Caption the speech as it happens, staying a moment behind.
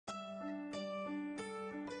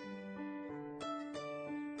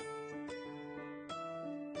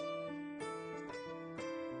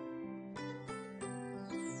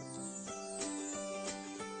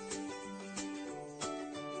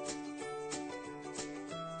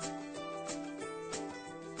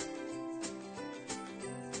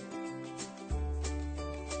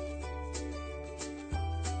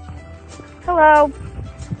Hello,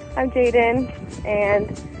 I'm Jaden, and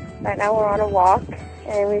right now we're on a walk,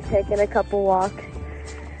 and we've taken a couple walks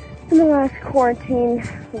in the last quarantine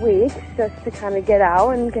week just to kind of get out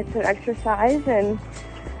and get some exercise. And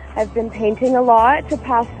I've been painting a lot to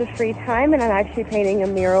pass the free time, and I'm actually painting a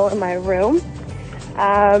mural in my room.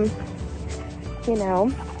 You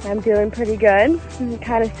know, I'm doing pretty good. I'm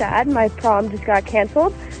kind of sad. My prom just got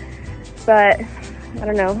canceled, but I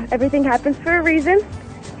don't know. Everything happens for a reason.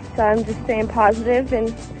 So I'm just staying positive and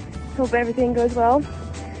hope everything goes well.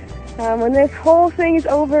 When this whole thing is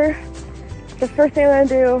over, the first thing I'm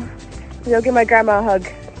going to do is go give my grandma a hug,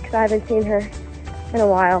 because I haven't seen her in a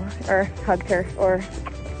while, or hugged her, or,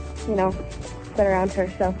 you know, been around her.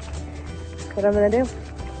 So that's what I'm going to do.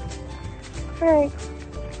 Alright,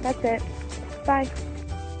 that's it. Bye.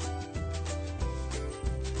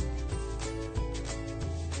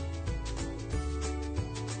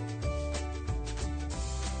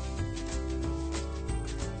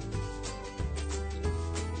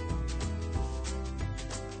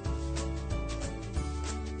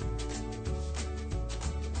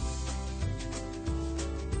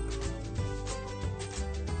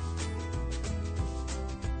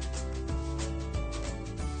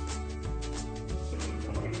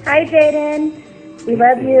 Hi, Jaden. We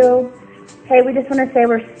love you. Hey, we just want to say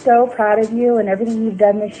we're so proud of you and everything you've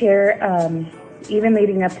done this year, even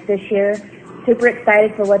leading up to this year. Super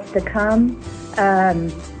excited for what's to come.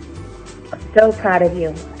 So proud of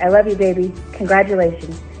you. I love you, baby.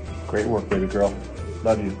 Congratulations. Great work, baby girl.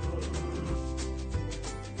 Love you.